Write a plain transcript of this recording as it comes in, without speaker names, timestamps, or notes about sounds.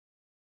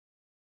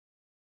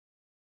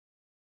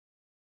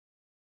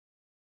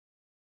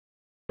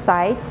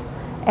Sites,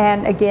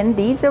 and again,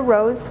 these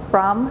arose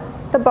from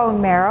the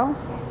bone marrow,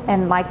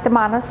 and like the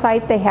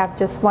monocyte, they have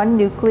just one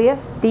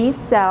nucleus. These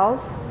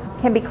cells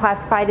can be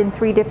classified in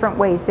three different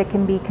ways. They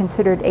can be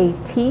considered a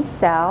T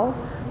cell,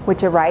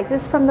 which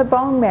arises from the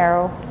bone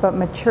marrow but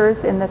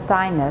matures in the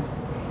thymus.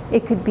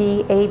 It could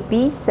be a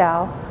B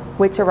cell,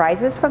 which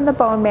arises from the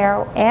bone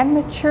marrow and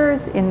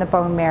matures in the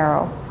bone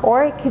marrow.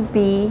 Or it could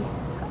be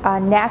a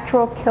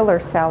natural killer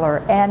cell, or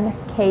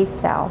NK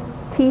cell.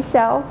 T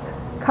cells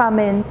come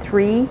in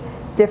three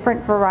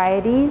different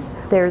varieties.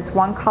 There's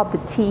one called the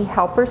T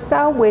helper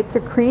cell, which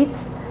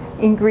secretes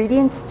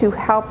ingredients to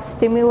help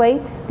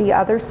stimulate the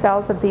other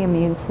cells of the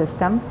immune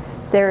system.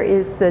 There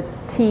is the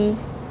T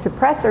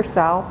suppressor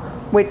cell,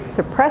 which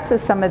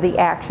suppresses some of the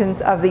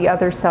actions of the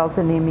other cells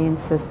in the immune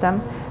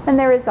system. And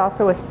there is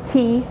also a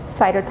T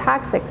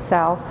cytotoxic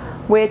cell,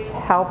 which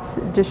helps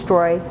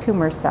destroy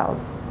tumor cells.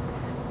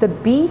 The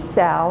B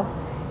cell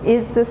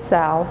is the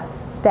cell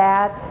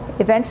that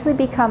eventually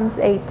becomes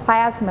a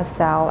plasma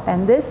cell,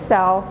 and this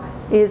cell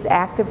is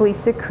actively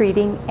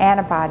secreting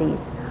antibodies.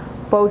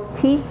 Both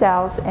T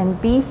cells and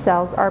B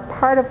cells are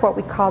part of what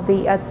we call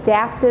the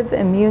adaptive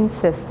immune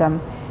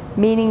system,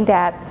 meaning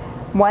that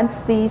once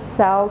these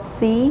cells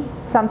see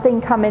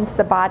something come into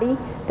the body,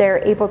 they're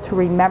able to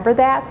remember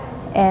that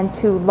and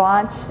to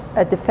launch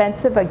a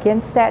defensive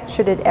against that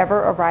should it ever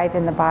arrive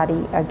in the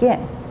body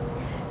again.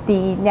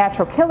 The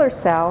natural killer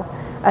cell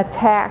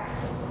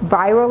attacks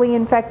virally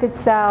infected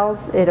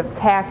cells, it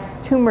attacks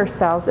tumor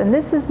cells, and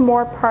this is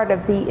more part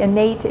of the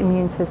innate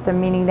immune system,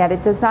 meaning that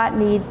it does not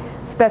need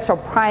special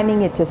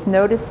priming. It just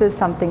notices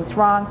something's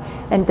wrong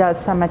and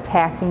does some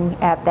attacking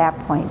at that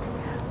point.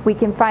 We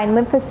can find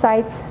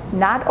lymphocytes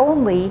not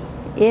only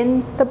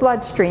in the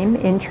bloodstream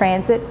in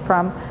transit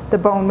from the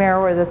bone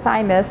marrow or the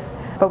thymus,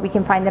 but we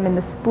can find them in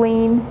the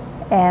spleen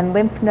and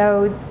lymph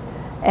nodes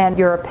and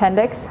your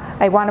appendix.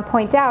 I want to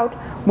point out,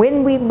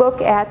 when we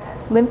look at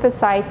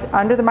lymphocytes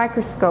under the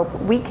microscope,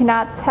 we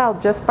cannot tell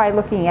just by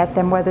looking at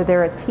them whether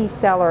they're a T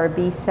cell or a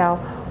B cell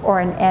or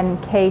an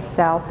NK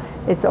cell.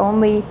 It's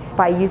only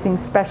by using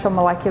special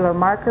molecular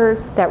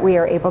markers that we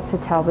are able to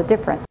tell the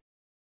difference.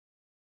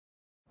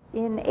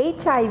 In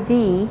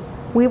HIV,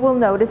 we will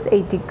notice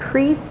a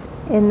decrease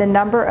in the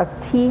number of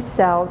T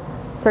cells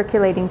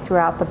circulating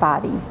throughout the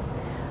body.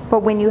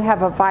 But when you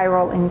have a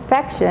viral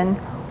infection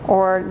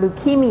or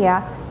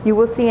leukemia, you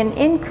will see an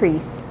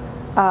increase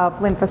of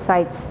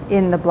lymphocytes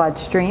in the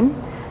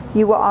bloodstream.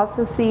 You will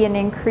also see an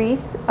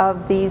increase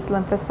of these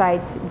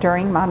lymphocytes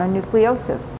during mononucleosis.